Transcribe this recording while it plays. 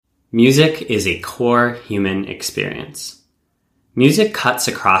Music is a core human experience. Music cuts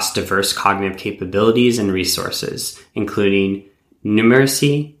across diverse cognitive capabilities and resources, including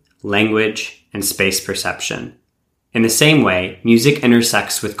numeracy, language, and space perception. In the same way, music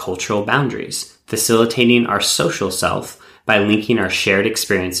intersects with cultural boundaries, facilitating our social self by linking our shared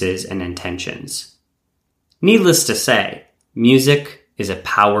experiences and intentions. Needless to say, music is a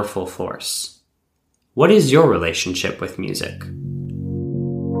powerful force. What is your relationship with music?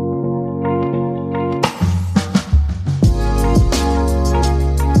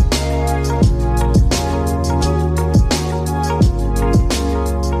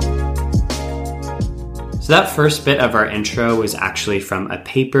 So that first bit of our intro was actually from a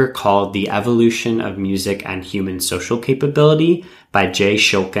paper called The Evolution of Music and Human Social Capability by Jay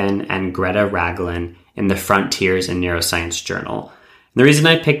Shulkin and Greta Raglan in the Frontiers in Neuroscience journal. And the reason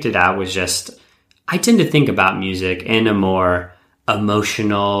I picked it out was just, I tend to think about music in a more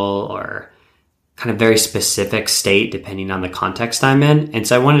emotional or kind of very specific state depending on the context I'm in. And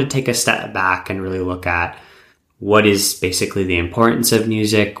so I wanted to take a step back and really look at what is basically the importance of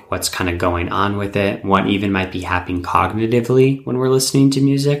music, what's kind of going on with it, what even might be happening cognitively when we're listening to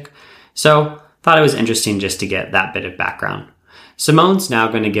music. So thought it was interesting just to get that bit of background. Simone's now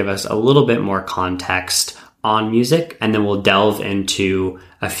going to give us a little bit more context on music, and then we'll delve into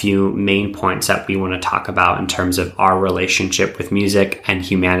a few main points that we want to talk about in terms of our relationship with music and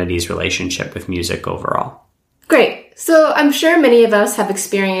humanity's relationship with music overall. Great. So I'm sure many of us have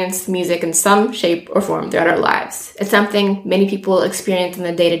experienced music in some shape or form throughout our lives. It's something many people experience in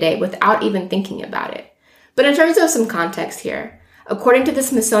the day-to-day without even thinking about it. But in terms of some context here, according to the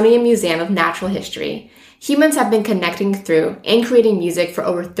Smithsonian Museum of Natural History, humans have been connecting through and creating music for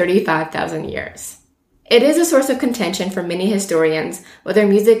over 35,000 years. It is a source of contention for many historians whether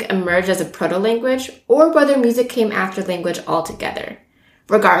music emerged as a proto-language or whether music came after language altogether.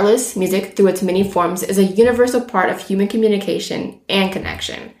 Regardless, music, through its many forms, is a universal part of human communication and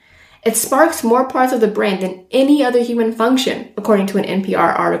connection. It sparks more parts of the brain than any other human function, according to an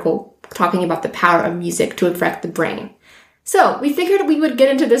NPR article talking about the power of music to affect the brain. So, we figured we would get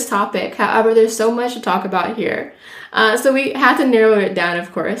into this topic, however, there's so much to talk about here. So we had to narrow it down,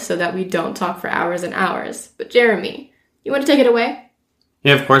 of course, so that we don't talk for hours and hours. But Jeremy, you want to take it away?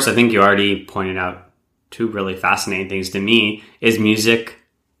 Yeah, of course. I think you already pointed out two really fascinating things to me. Is music,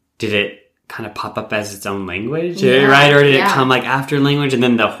 did it kind of pop up as its own language, right? Or did it come like after language? And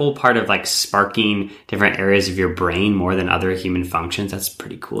then the whole part of like sparking different areas of your brain more than other human functions, that's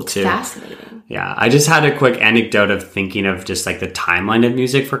pretty cool too. Fascinating. Yeah. I just had a quick anecdote of thinking of just like the timeline of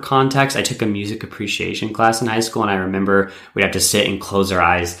music for context. I took a music appreciation class in high school, and I remember we'd have to sit and close our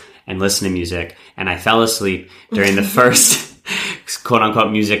eyes and listen to music. And I fell asleep during the first quote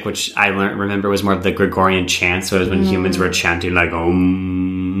unquote music, which I remember was more of the Gregorian chant. So it was when humans were chanting like,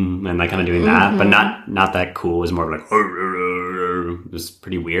 and like kind of doing that, but not that cool. It was more like, it was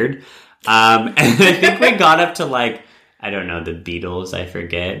pretty weird. And I think we got up to like, I don't know, the Beatles, I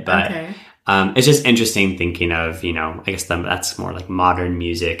forget, but it's just interesting thinking of, I guess that's more like modern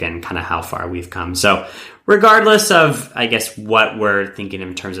music and kind of how far we've come. So regardless of, I guess, what we're thinking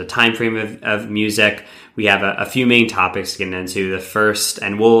in terms of time frame of music, we have a few main topics to get into. The first,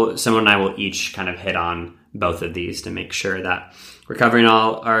 and Simone and I will each kind of hit on both of these to make sure that we're covering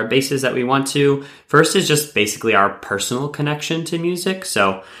all our bases that we want to. First is just basically our personal connection to music.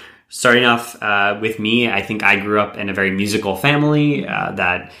 So starting off with me, I think I grew up in a very musical family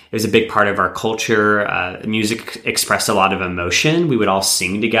that it was a big part of our culture. Music expressed a lot of emotion. We would all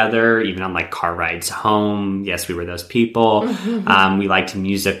sing together, even on like car rides home. Yes, we were those people. We liked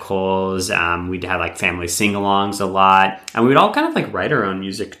musicals. We'd have like family sing-alongs a lot. And we would all kind of like write our own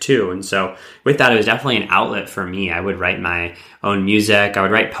music too. And so with that, it was definitely an outlet for me. I would write my own music. I would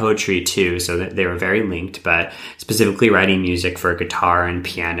write poetry too, so that they were very linked, but specifically writing music for guitar and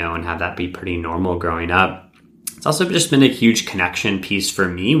piano and have that be pretty normal growing up. It's also just been a huge connection piece for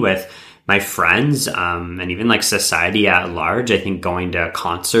me with my friends, and even like society at large. I think going to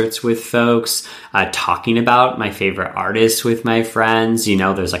concerts with folks, talking about my favorite artists with my friends,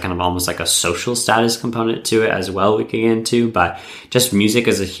 there's like kind of almost like a social status component to it as well we can get into, but just music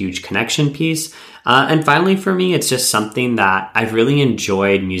is a huge connection piece. And finally, for me, it's just something that I've really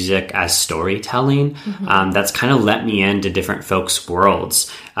enjoyed music as storytelling. That's kind of let me into different folks'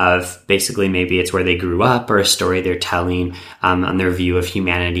 worlds of basically maybe it's where they grew up or a story they're telling on their view of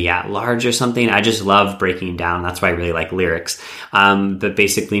humanity at large or something. I just love breaking down. That's why I really like lyrics. But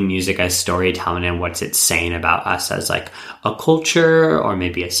basically music as storytelling and what's it saying about us as like a culture or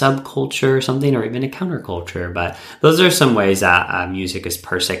maybe a subculture or something, or even a counterculture. But those are some ways that music has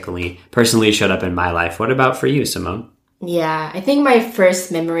personally showed up in my life. What about for you, Simone? Yeah, I think my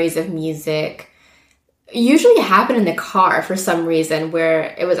first memories of music usually happen in the car for some reason,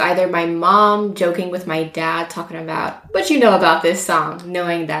 where it was either my mom joking with my dad talking about what you know about this song,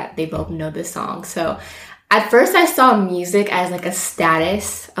 knowing that they both know this song. So at first I saw music as like a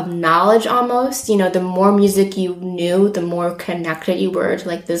status of knowledge almost. You know, the more music you knew, the more connected you were to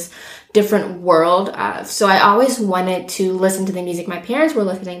like this different world. So I always wanted to listen to the music my parents were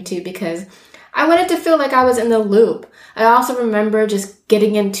listening to because I wanted to feel like I was in the loop. I also remember just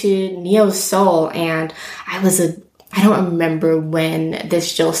getting into neo-soul, and I don't remember when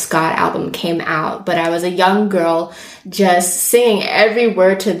this Jill Scott album came out, but I was a young girl just singing every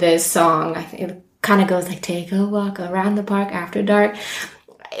word to this song. I think it kind of goes like, take a walk around the park after dark.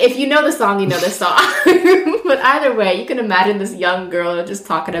 If you know the song, you know the song. But either way, you can imagine this young girl just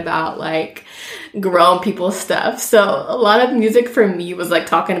talking about like grown people stuff. So a lot of music for me was like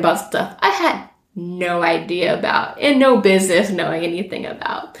talking about stuff I had no idea about and no business knowing anything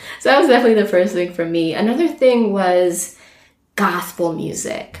about. So that was definitely the first thing for me. Another thing was gospel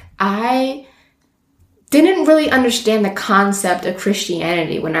music. I didn't really understand the concept of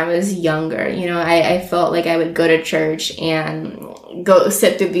Christianity when I was younger. You know, I felt like I would go to church and go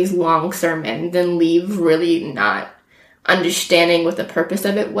sit through these long sermons, then leave really not understanding what the purpose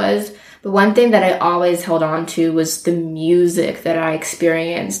of it was. But one thing that I always held on to was the music that I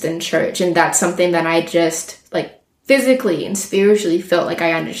experienced in church. And that's something that I just like physically and spiritually felt like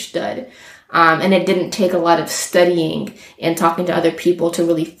I understood. And it didn't take a lot of studying and talking to other people to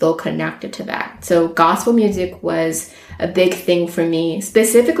really feel connected to that. So gospel music was a big thing for me.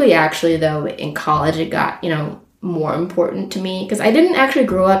 Specifically, actually, though, in college, it got, more important to me because I didn't actually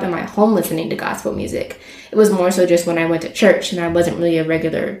grow up in my home listening to gospel music. It was more so just when I went to church, and I wasn't really a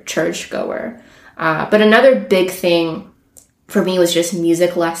regular church goer. But another big thing for me was just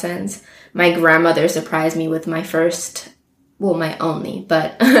music lessons. My grandmother surprised me with my first, well, my only,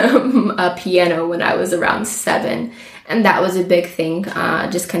 but a piano when I was around 7. And that was a big thing,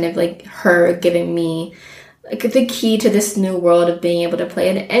 just kind of like her giving me like the key to this new world of being able to play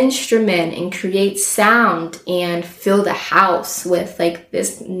an instrument and create sound and fill the house with like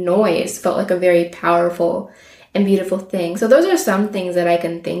this noise. Felt like a very powerful and beautiful thing. So those are some things that I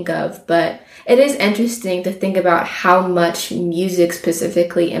can think of, but it is interesting to think about how much music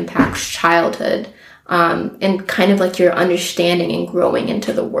specifically impacts childhood, and kind of like your understanding and growing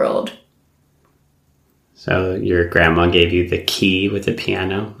into the world. So your grandma gave you the key with the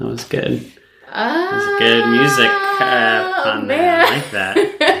piano. That was good. That was good music on there. I like that.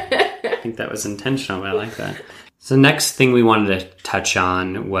 I think that was intentional, but I like that. So next thing we wanted to touch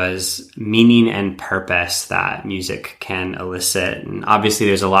on was meaning and purpose that music can elicit. And obviously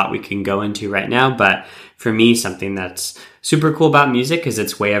there's a lot we can go into right now, but for me, something that's super cool about music is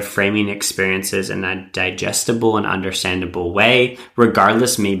its way of framing experiences in a digestible and understandable way,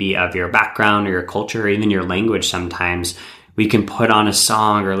 regardless maybe of your background or your culture or even your language. Sometimes we can put on a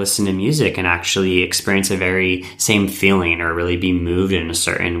song or listen to music and actually experience a very same feeling or really be moved in a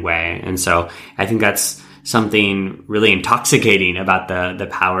certain way. And so I think that's something really intoxicating about the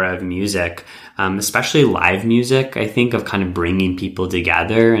power of music, especially live music. I think of kind of bringing people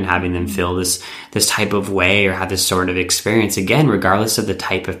together and having them feel this type of way or have this sort of experience, again, regardless of the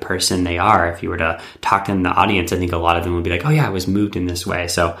type of person they are. If you were to talk to them in the audience, I think a lot of them would be like, oh yeah, I was moved in this way.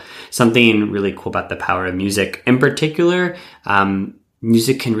 So something really cool about the power of music in particular.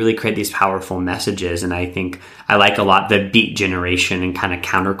 Music can really create these powerful messages. And I think I like a lot the Beat Generation and kind of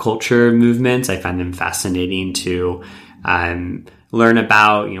counterculture movements. I find them fascinating to learn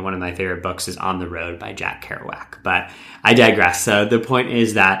about. One of my favorite books is On the Road by Jack Kerouac, but I digress. So the point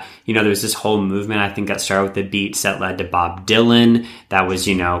is that, there was this whole movement, I think, that started with the Beats that led to Bob Dylan. That was,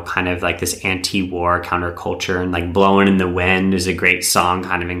 kind of like this anti-war counterculture, and like Blowing in the Wind is a great song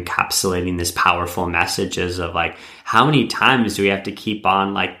kind of encapsulating this powerful messages of like, how many times do we have to keep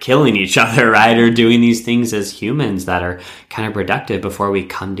on like killing each other, right? Or doing these things as humans that are kind of productive before we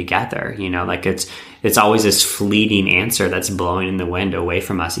come together, like it's always this fleeting answer that's blowing in the wind away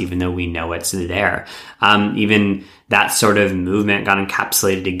from us, even though we know it's there. Even that sort of movement got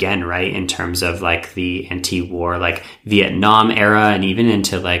encapsulated again, right? In terms of like the anti-war, like Vietnam era, and even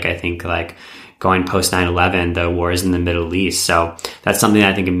into like, I think like going post 9/11, the wars in the Middle East. So that's something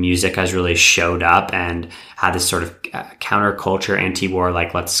I think in music has really showed up and had this sort of counterculture, anti-war,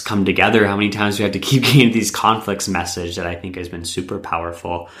 like let's come together. How many times do we have to keep getting these conflicts message that I think has been super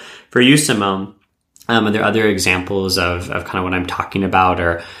powerful. For you, Simone, are there other examples of kind of what I'm talking about,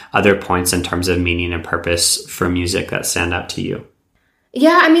 or other points in terms of meaning and purpose for music that stand out to you?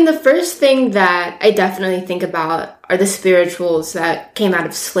 Yeah, I mean, the first thing that I definitely think about are the spirituals that came out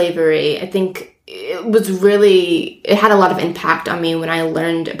of slavery. I think, it had a lot of impact on me when I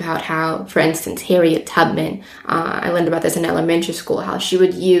learned about how, for instance, Harriet Tubman, I learned about this in elementary school, how she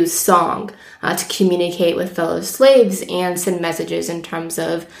would use song to communicate with fellow slaves and send messages in terms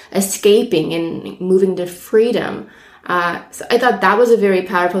of escaping and moving to freedom. So I thought that was a very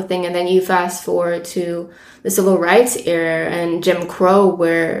powerful thing. And then you fast forward to the civil rights era and Jim Crow,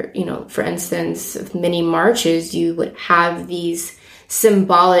 where, for instance, many marches, you would have these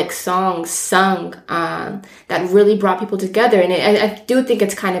symbolic songs sung that really brought people together. And I do think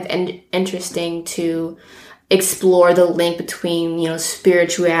it's kind of interesting to explore the link between,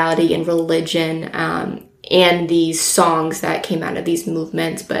 spirituality and religion and these songs that came out of these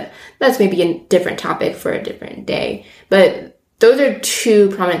movements. But that's maybe a different topic for a different day. But those are two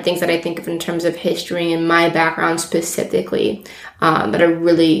prominent things that I think of in terms of history and my background specifically that are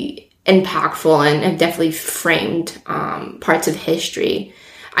really impactful and have definitely framed parts of history.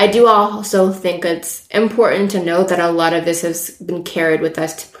 I do also think it's important to note that a lot of this has been carried with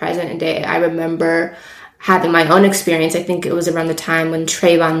us to present day. I remember having my own experience. I think it was around the time when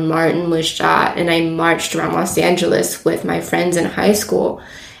Trayvon Martin was shot, and I marched around Los Angeles with my friends in high school,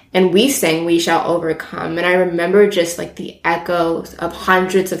 and we sang "We Shall Overcome." And I remember just like the echoes of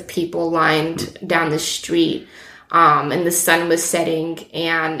hundreds of people lined down the street, and the sun was setting,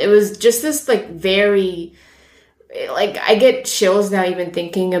 and it was just this very, I get chills now even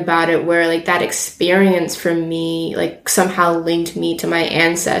thinking about it, where that experience for me somehow linked me to my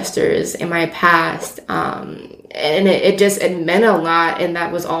ancestors in my past, and it meant a lot, and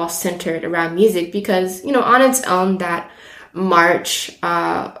that was all centered around music because on its own that march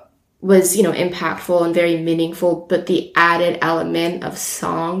was impactful and very meaningful, but the added element of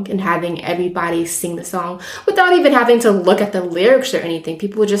song and having everybody sing the song without even having to look at the lyrics or anything,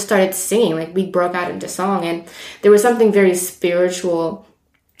 people just started singing. We broke out into song, and there was something very spiritual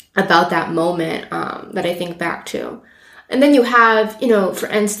about that moment that I think back to. And then you have, for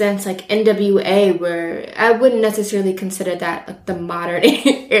instance, NWA, where I wouldn't necessarily consider that the modern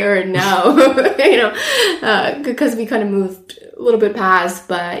era now, because we kind of moved a little bit past,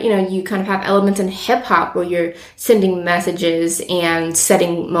 but, you kind of have elements in hip hop where you're sending messages and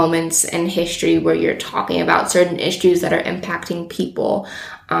setting moments in history where you're talking about certain issues that are impacting people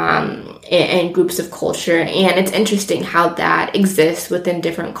and groups of culture. And it's interesting how that exists within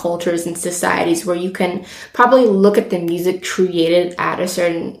different cultures and societies, where you can probably look at the music created at a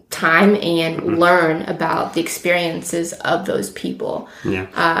certain time and learn about the experiences of those people.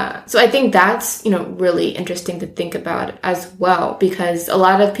 Yeah. So I think that's, really interesting to think about as well, because a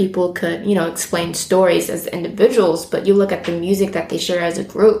lot of people could, explain stories as individuals, but you look at the music that they share as a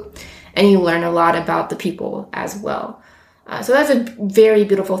group and you learn a lot about the people as well. So that's a very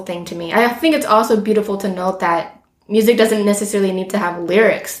beautiful thing to me. I think it's also beautiful to note that music doesn't necessarily need to have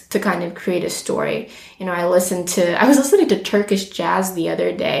lyrics to kind of create a story. I was listening to Turkish jazz the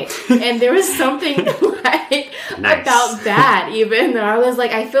other day, and there was something about that, even though I was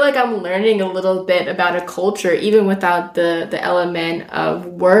I feel like I'm learning a little bit about a culture, even without the element of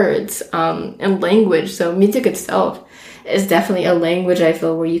words and language. So music itself is definitely a language, I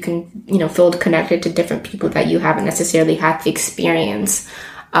feel, where you can, feel connected to different people that you haven't necessarily had the experience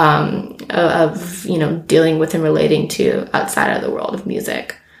of dealing with and relating to outside of the world of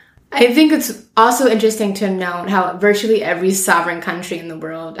music. I think it's also interesting to note how virtually every sovereign country in the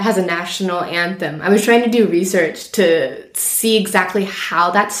world has a national anthem. I was trying to do research to see exactly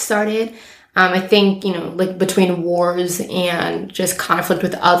how that started. I think, between wars and just conflict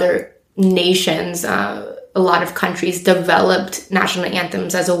with other nations, a lot of countries developed national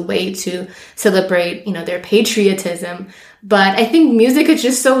anthems as a way to celebrate, their patriotism. But I think music is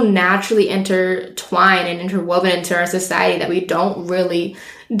just so naturally intertwined and interwoven into our society that we don't really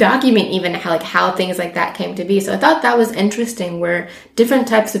document even how things like that came to be. So I thought that was interesting, where different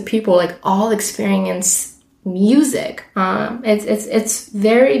types of people all experience music. It's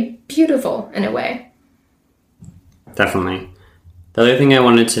very beautiful in a way. Definitely. The other thing I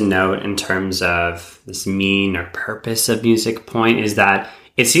wanted to note in terms of this meaning or purpose of music point is that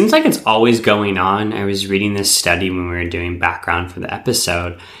it seems like it's always going on. I was reading this study when we were doing background for the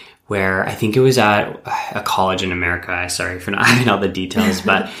episode, where I think it was at a college in America. Sorry for not having all the details,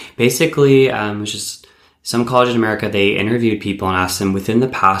 but basically it was just some college in America. They interviewed people and asked them, within the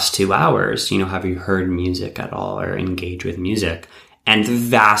past 2 hours, have you heard music at all or engaged with music? And the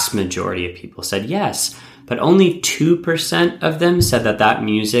vast majority of people said yes. But only 2% of them said that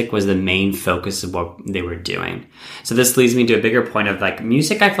music was the main focus of what they were doing. So this leads me to a bigger point of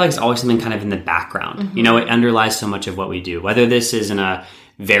music, I feel like, is always something kind of in the background. It underlies so much of what we do, whether this is in a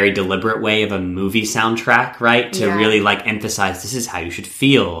very deliberate way of a movie soundtrack, right? To really like emphasize this is how you should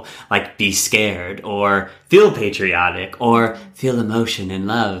feel, like be scared or feel patriotic or feel emotion and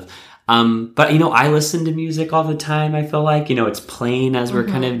love. But, you know, I listen to music all the time. I feel like, you know, it's playing as we're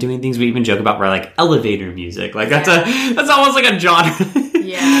kind of doing things. We even joke about we're like elevator music. Like that's almost like a genre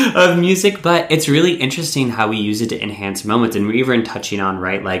of music, but it's really interesting how we use it to enhance moments. And we're even touching on,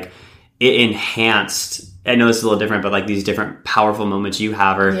 right, like it enhanced, I know it's a little different, but like these different powerful moments you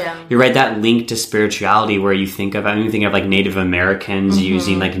have, or you're right, that link to spirituality where you think of, I mean, you think of like Native Americans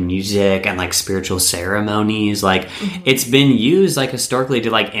using like music and like spiritual ceremonies. Like it's been used like historically to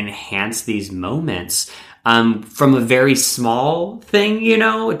like enhance these moments, from a very small thing, you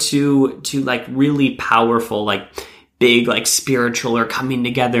know, to like really powerful, like big, like spiritual or coming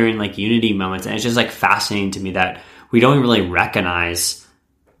together in like unity moments. And it's just like fascinating to me that we don't really recognize,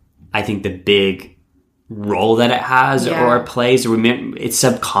 I think, the big role that it has or plays, or it's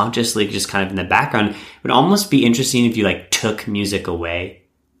subconsciously just kind of in the background. It would almost be interesting if you like took music away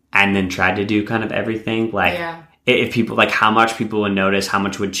and then tried to do kind of everything. Like if people, like how much people would notice, how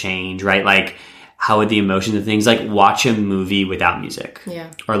much would change, right? Like how would the emotions of things, like watch a movie without music,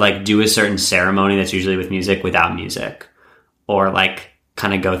 or like do a certain ceremony that's usually with music without music, or like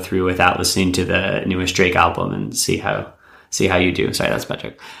kind of go through without listening to the newest Drake album and see how you do. Sorry, that's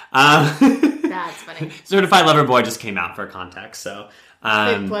Patrick. That's funny. Certified Lover Boy just came out for context, so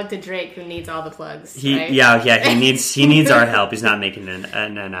big plug to Drake, who needs all the plugs. He right? he needs our help. He's not making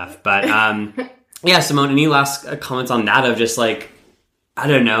enough. But Simone, any last comments on that? Of just like, I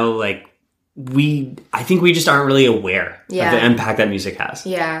don't know, like I think we just aren't really aware of the impact that music has.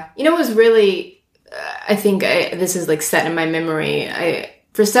 Yeah, you know, it was really, I think this is like set in my memory. I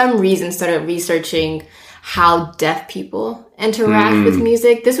for some reason started researching how deaf people interact with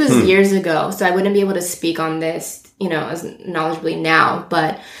music. This was years ago, so I wouldn't be able to speak on this, you know, as knowledgeably now.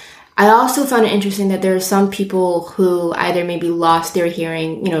 But I also found it interesting that there are some people who either maybe lost their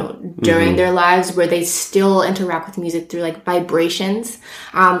hearing, you know, during their lives, where they still interact with music through like vibrations,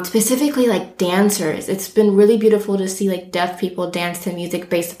 specifically like dancers. It's been really beautiful to see like deaf people dance to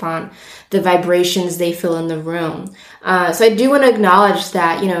music based upon the vibrations they feel in the room. So I do want to acknowledge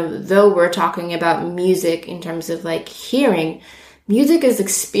that, you know, though we're talking about music in terms of like hearing, music is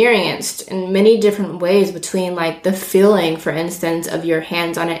experienced in many different ways, between like the feeling, for instance, of your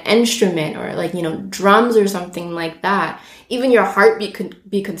hands on an instrument, or like, you know, drums or something like that. Even your heartbeat could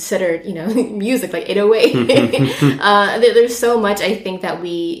be considered, you know, music, like 808. There's so much, I think, that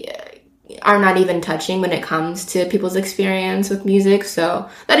we are not even touching when it comes to people's experience with music. So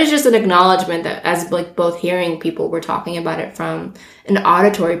that is just an acknowledgement that as like both hearing people, we're talking about it from an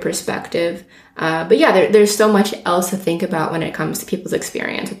auditory perspective. But yeah, there's so much else to think about when it comes to people's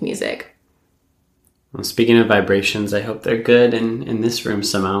experience with music. Well, speaking of vibrations, I hope they're good in this room,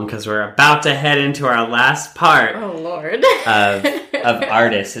 Simone, because we're about to head into our last part. Oh, Lord. of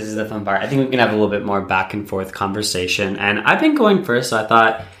artists. This is the fun part. I think we can have a little bit more back and forth conversation. And I've been going first, so I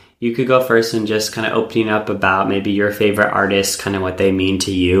thought you could go first and just kind of opening up about maybe your favorite artists, kind of what they mean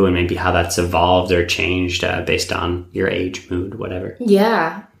to you, and maybe how that's evolved or changed based on your age, mood, whatever.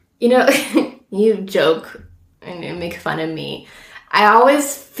 Yeah. You know, you joke and make fun of me. I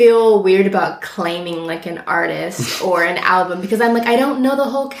always feel weird about claiming like an artist or an album, because I'm like, I don't know the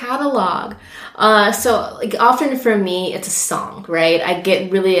whole catalog. So like often for me, it's a song, right? I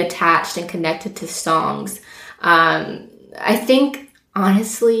get really attached and connected to songs. I think,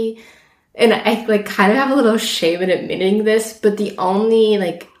 honestly, and I like kind of have a little shame in admitting this, but the only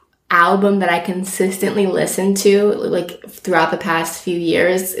like album that I consistently listen to like throughout the past few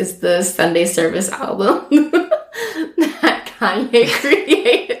years is the Sunday Service album that Kanye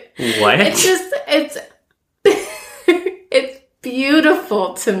created. What? It's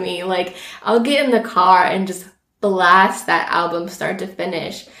beautiful to me. Like, I'll get in the car and just blast that album start to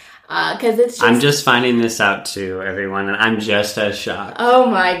finish. Because it's just... I'm just finding this out too, everyone, and I'm just as shocked. Oh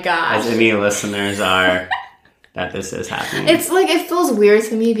my gosh. As any listeners are that this is happening. It's like, it feels weird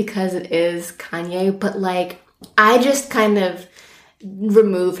to me because it is Kanye, but like, I just kind of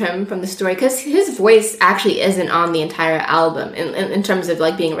remove him from the story because his voice actually isn't on the entire album in terms of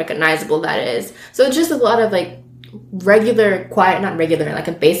like being recognizable, that is. So it's just a lot of like regular, quiet, not regular in like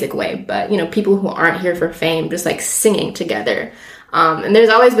a basic way, but you know, people who aren't here for fame just like singing together. And there's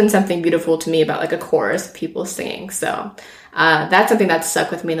always been something beautiful to me about like a chorus of people singing. So that's something that's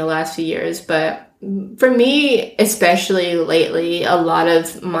stuck with me in the last few years. But For me, especially lately, a lot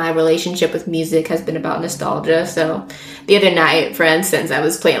of my relationship with music has been about nostalgia. So the other night, for instance, I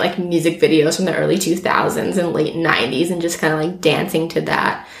was playing like music videos from the early 2000s and late 90s and just kind of like dancing to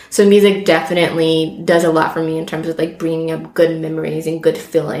that. So music definitely does a lot for me in terms of like bringing up good memories and good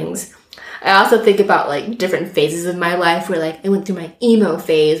feelings. I also think about like different phases of my life where like I went through my emo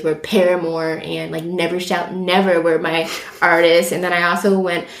phase where Paramore and like Never Shout Never were my artists. And then I also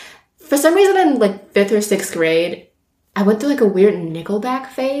went, for some reason in like 5th or 6th grade, I went through like a weird Nickelback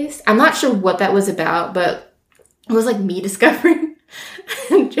phase. I'm not sure what that was about, but it was like me discovering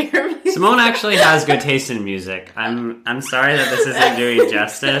Jeremy. Simone actually has good taste in music. I'm sorry that this isn't doing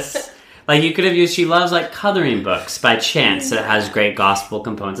justice. Like, you could have used, she loves, like, coloring books by chance. So it has great gospel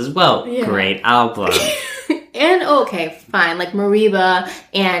components as well. Yeah. Great album. And, okay, fine. Like, Mariba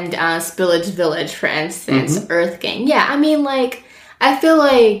and Spillage Village, for instance, Earth Gang. Yeah, I mean, like, I feel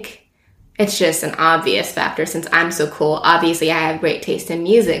like it's just an obvious factor since I'm so cool. Obviously, I have great taste in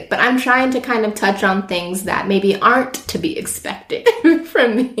music. But I'm trying to kind of touch on things that maybe aren't to be expected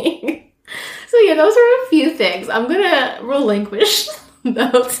from me. So, yeah, those are a few things. I'm going to relinquish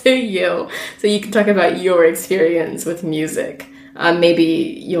though to you so you can talk about your experience with music. Maybe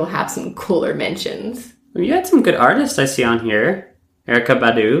you'll have some cooler mentions. Well, you had some good artists I see on here. Erykah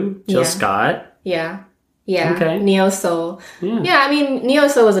Badu, Jill Scott. Yeah. Okay. Neo Soul. Yeah, I mean, Neo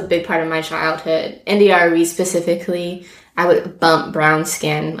Soul was a big part of my childhood. NDRE specifically, I would bump Brown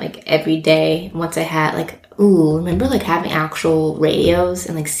Skin like every day once I had like, remember like having actual radios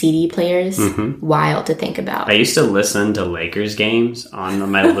and like CD players? Wild to think about. I used to listen to Lakers games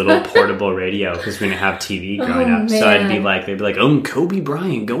on my little portable radio because we didn't have TV growing up. Man. So they'd be like, Kobe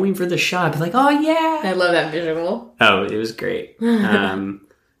Bryant going for the shot. I'd be like, oh yeah. I love that visual. Oh, it was great.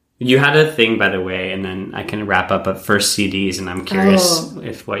 You had a thing, by the way, and then I can wrap up at first CDs, and I'm curious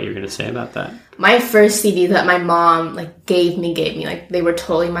if what you're going to say about that. My first CD that my mom like gave me, like they were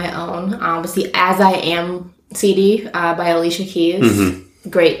totally my own, was the As I Am CD by Alicia Keys.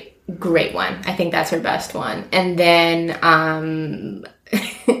 Great one. I think that's her best one. And then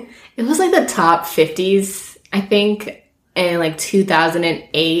it was like the top 50s, I think, in like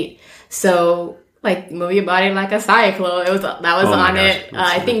 2008. So like Move Your Body Like a Cyclone, that was on it.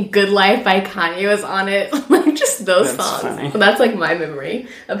 I think Good Life by Kanye was on it. Like just those songs. Funny. So that's like my memory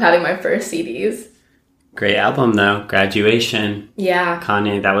of having my first CDs. Great album though, Graduation. Yeah.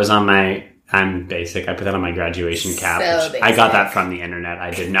 Kanye, that was on my, I'm basic. I put that on my graduation cap. So I got that from the internet.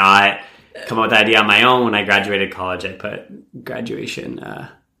 I did not come up with the idea on my own. When I graduated college, I put Graduation,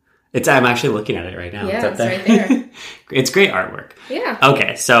 I'm actually looking at it right now. Yeah, it's right there. It's great artwork. Yeah.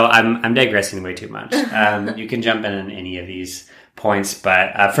 Okay, so I'm digressing way too much. You can jump in on any of these points,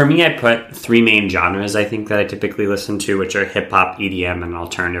 but for me, I put 3 main genres I think that I typically listen to, which are hip hop, EDM, and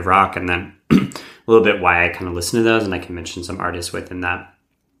alternative rock, and then a little bit why I kind of listen to those, and I can mention some artists within that.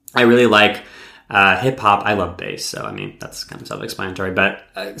 I really like hip hop. I love bass, so I mean that's kind of self-explanatory, but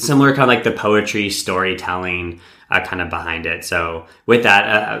similar kind of like the poetry, storytelling kind of behind it. So with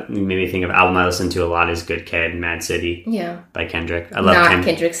that, made me think of album I listen to a lot is Good Kid, Mad City. Yeah. By Kendrick. I love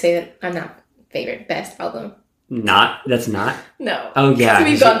Kendrick. Say that I'm not favorite best album. That's not? No. Oh yeah.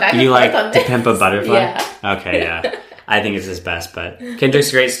 We've gone back and you forth like on To this. Pimp a Butterfly? Yeah. Okay, yeah. I think it's his best, but Kendrick's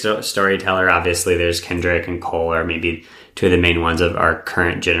a great storyteller. Obviously, there's Kendrick and Cole are maybe 2 of the main ones of our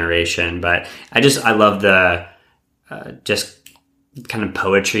current generation. But I love the just kind of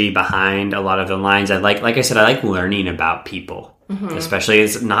poetry behind a lot of the lines. I like I said, I like learning about people. Especially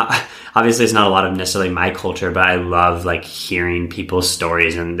it's not a lot of necessarily my culture, but I love like hearing people's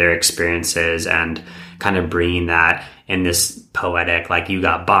stories and their experiences and kind of bringing that in this poetic, like you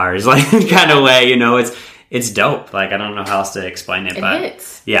got bars, like kind of way, it's dope. Like, I don't know how else to explain it, but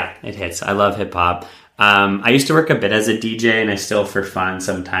hits. Yeah, it hits. I love hip hop. I used to work a bit as a DJ, and I still, for fun,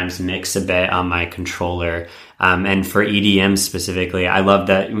 sometimes mix a bit on my controller. And for EDM specifically, I love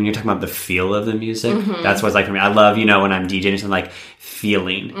that when you're talking about the feel of the music, that's what it's like for me. I love, when I'm DJing, something like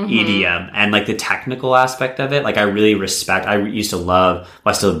feeling EDM and like the technical aspect of it. Like, I really respect, I used to love,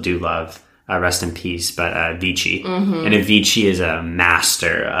 well, I still do love, rest in peace, but Avicii. And Avicii is a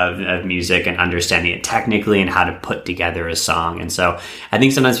master of music and understanding it technically and how to put together a song. And so I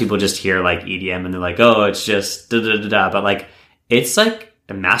think sometimes people just hear like EDM and they're like, oh, it's just da-da-da-da. But like, it's like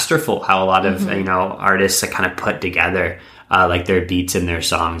masterful how a lot of, artists kind of put together like their beats in their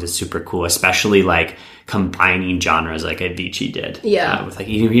songs. It's super cool, especially like combining genres like Avicii did. Yeah. With like,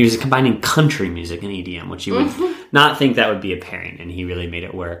 he was combining country music and EDM, which you would not think that would be a pairing, and he really made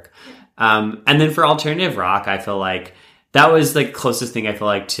it work. And then for alternative rock, I feel like that was like closest thing I feel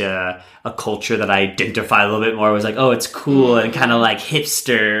like to a culture that I identify a little bit more was like, oh, it's cool and kind of like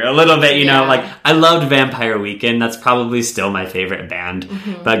hipster a little bit, you know, like I loved Vampire Weekend. That's probably still my favorite band,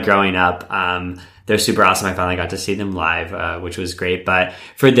 but growing up, they're super awesome. I finally got to see them live, which was great. But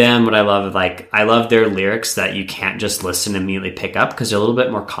for them, what I love, like, I love their lyrics that you can't just listen and immediately pick up because they're a little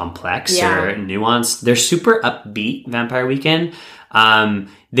bit more complex or nuanced. They're super upbeat, Vampire Weekend.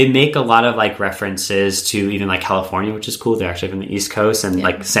 They make a lot of like references to even like California, which is cool. They're actually from the East Coast and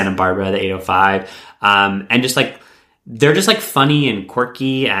like Santa Barbara, the 805. And just like, they're just like funny and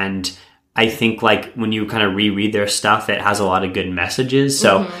quirky. And I think like when you kind of reread their stuff, it has a lot of good messages.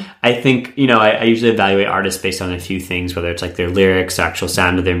 So I think, you know, I usually evaluate artists based on a few things, whether it's like their lyrics, the actual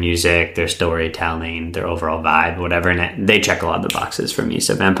sound of their music, their storytelling, their overall vibe, whatever. And they check a lot of the boxes for me.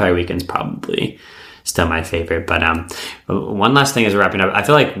 So Vampire Weekend's probably still my favorite. But one last thing as we're wrapping up, I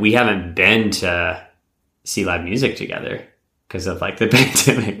feel like we haven't been to see live music together because of like the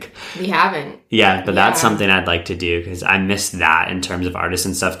pandemic. We haven't. Yeah, but that's something I'd like to do because I miss that in terms of artists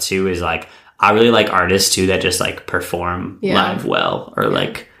and stuff too. Is like I really like artists too that just like perform live well or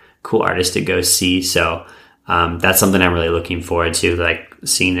like cool artists to go see. So that's something I'm really looking forward to, like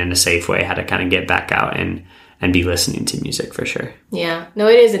seeing in a safe way how to kind of get back out and be listening to music for sure. Yeah. No,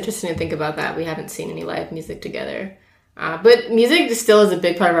 it is interesting to think about that. We haven't seen any live music together. But music still is a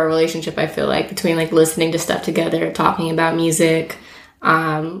big part of our relationship, I feel like, between like listening to stuff together, talking about music.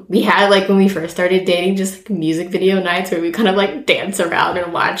 We had like when we first started dating, just like music video nights where we kind of like dance around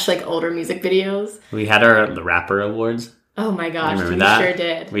and watch like older music videos. We had the rapper awards. Oh my gosh, we sure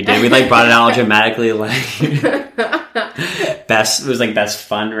did. We did. We like brought it out all dramatically, like best. It was like best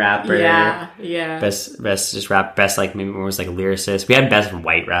fun rapper. Yeah. Best just rap. Best like maybe more was like lyricist. We had best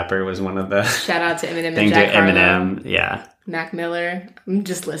white rapper was one of the. Shout out to Eminem and Jack Harlow. Eminem, yeah. Mac Miller. I'm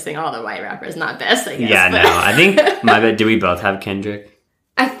just listing all the white rappers, not best, I guess. Yeah, no. I think my bad. Did we both have Kendrick?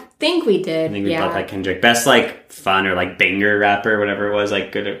 I think we did. I think we both had Kendrick. Best like fun or like banger rapper, whatever it was,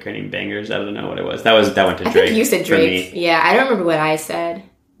 like good at creating bangers. I don't know what it was. That went to Drake. I think you said Drake. Yeah, I don't remember what I said.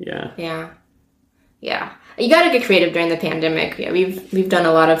 Yeah. You got to get creative during the pandemic. Yeah, we've done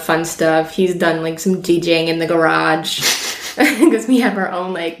a lot of fun stuff. He's done like some DJing in the garage because we have our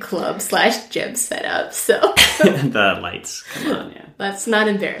own like club/gym set up. So the lights, come on, yeah. Let's not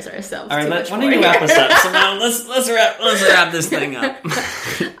embarrass ourselves. All right, why don't you wrap us up? So now let's wrap this thing up.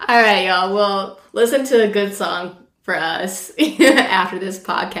 All right, y'all. Well, listen to a good song for us after this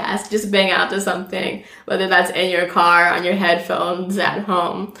podcast. Just bang out to something, whether that's in your car, on your headphones, at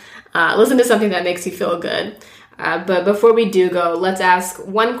home. Listen to something that makes you feel good. But before we do go, let's ask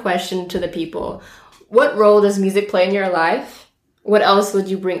one question to the people. What role does music play in your life? What else would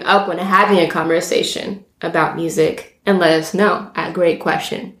you bring up when having a conversation about music? And let us know at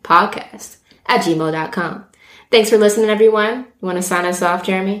greatquestionpodcast@gmail.com. Thanks for listening, everyone. You want to sign us off,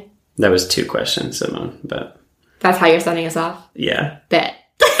 Jeremy? That was 2 questions, Simone, but... That's how you're signing us off? Yeah. Bet.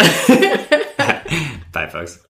 Bye, folks.